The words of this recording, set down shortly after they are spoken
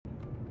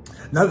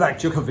Novak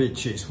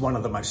Djokovic is one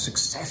of the most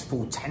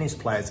successful tennis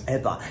players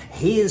ever.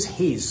 Here's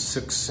his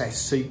success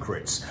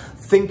secrets.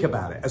 Think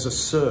about it. As a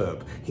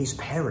Serb, his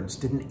parents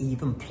didn't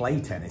even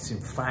play tennis.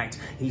 In fact,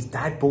 his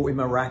dad bought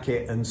him a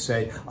racket and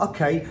said,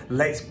 okay,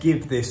 let's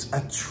give this a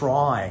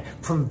try.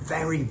 From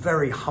very,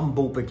 very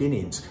humble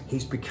beginnings,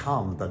 he's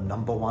become the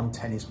 #1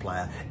 tennis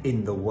player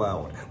in the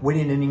world,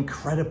 winning an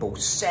incredible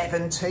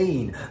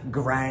 17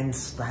 Grand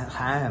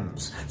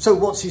Slams. So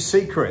what's his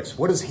secrets?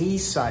 What does he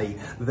say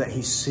that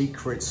his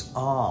secrets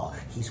are?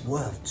 He's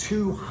worth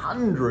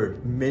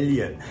 200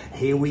 million.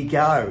 Here we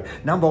go.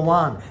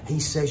 #1, he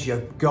says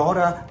you've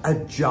gotta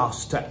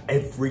adjust to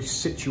every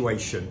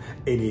situation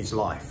in his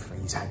life.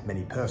 He's had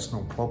many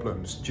personal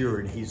problems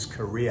during his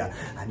career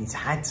and he's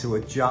had to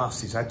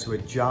adjust. He's had to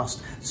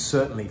adjust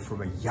certainly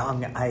from a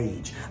young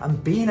age.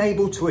 And being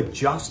able to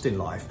adjust in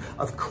life,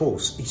 of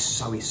course, is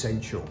so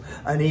essential.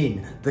 And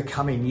in the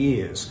coming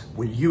years,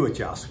 will you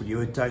adjust? Will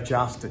you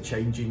adjust to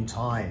changing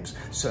times?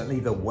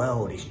 Certainly the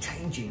world is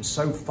changing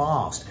so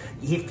fast.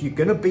 If you're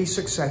going to be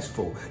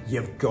successful,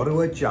 you've got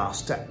to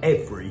adjust to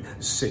every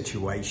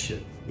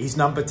situation. His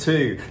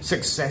 #2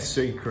 success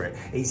secret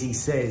is he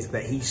says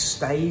that he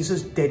stays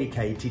as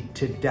dedicated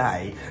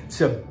today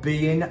to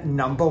being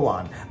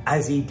 #1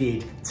 as he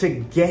did to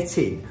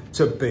getting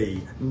to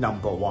be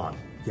 #1.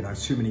 You know,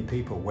 too many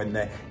people, when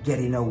they're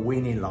getting a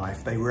win in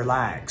life, they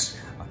relax.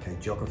 Okay,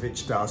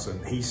 Djokovic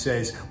doesn't. He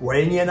says,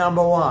 when you're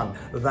 #1,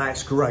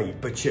 that's great,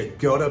 but you've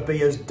got to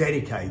be as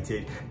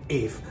dedicated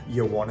if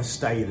you want to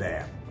stay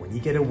there. When you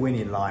get a win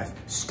in life,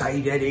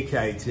 stay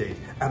dedicated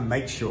and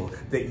make sure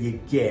that you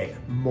get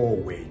more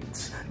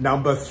wins.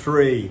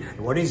 #3,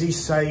 what does he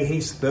say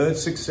his third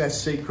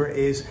success secret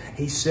is?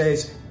 He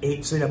says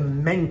it's a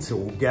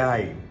mental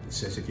game. He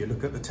says if you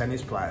look at the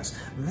tennis players,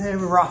 they're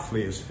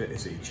roughly as fit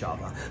as each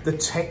other. The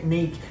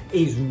technique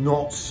is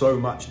not so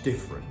much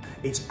different.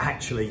 It's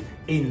actually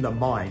in the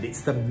mind.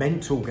 It's the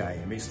mental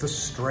game. It's the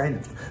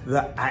strength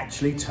that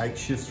actually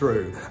takes you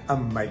through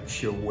and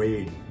makes you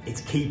win.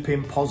 It's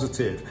keeping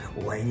positive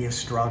when you're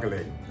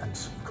struggling. And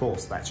of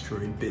course, that's true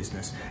in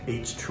business.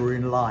 It's true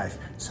in life.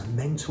 It's a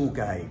mental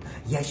game.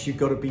 Yes, you've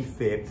got to be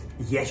fit.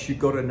 Yes, you've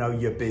got to know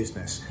your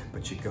business,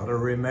 but you've got to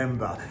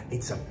remember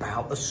it's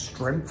about the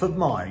strength of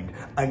mind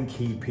and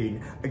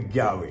keeping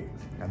going.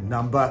 And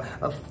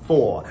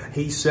 #4,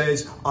 he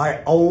says, I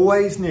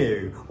always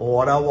knew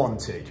what I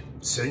wanted.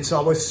 Since I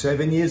was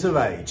 7 years of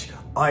age,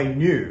 I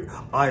knew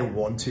I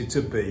wanted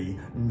to be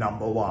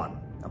 #1.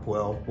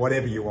 Well,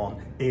 whatever you want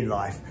in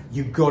life,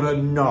 you've got to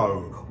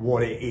know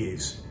what it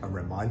is and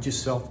remind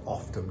yourself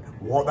often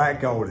what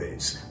that goal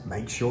is.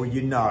 Make sure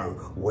you know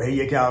where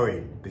you're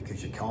going,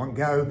 because you can't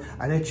go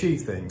and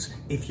achieve things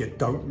if you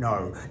don't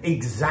know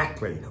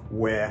exactly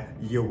where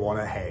you want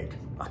to head.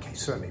 Okay,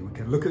 certainly we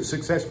can look at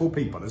successful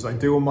people, as I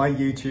do on my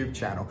YouTube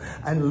channel,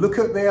 and look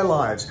at their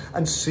lives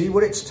and see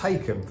what it's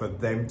taken for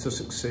them to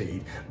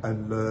succeed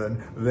and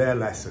learn their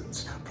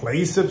lessons.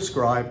 Please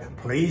subscribe,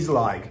 please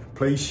like,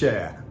 please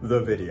share the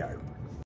video.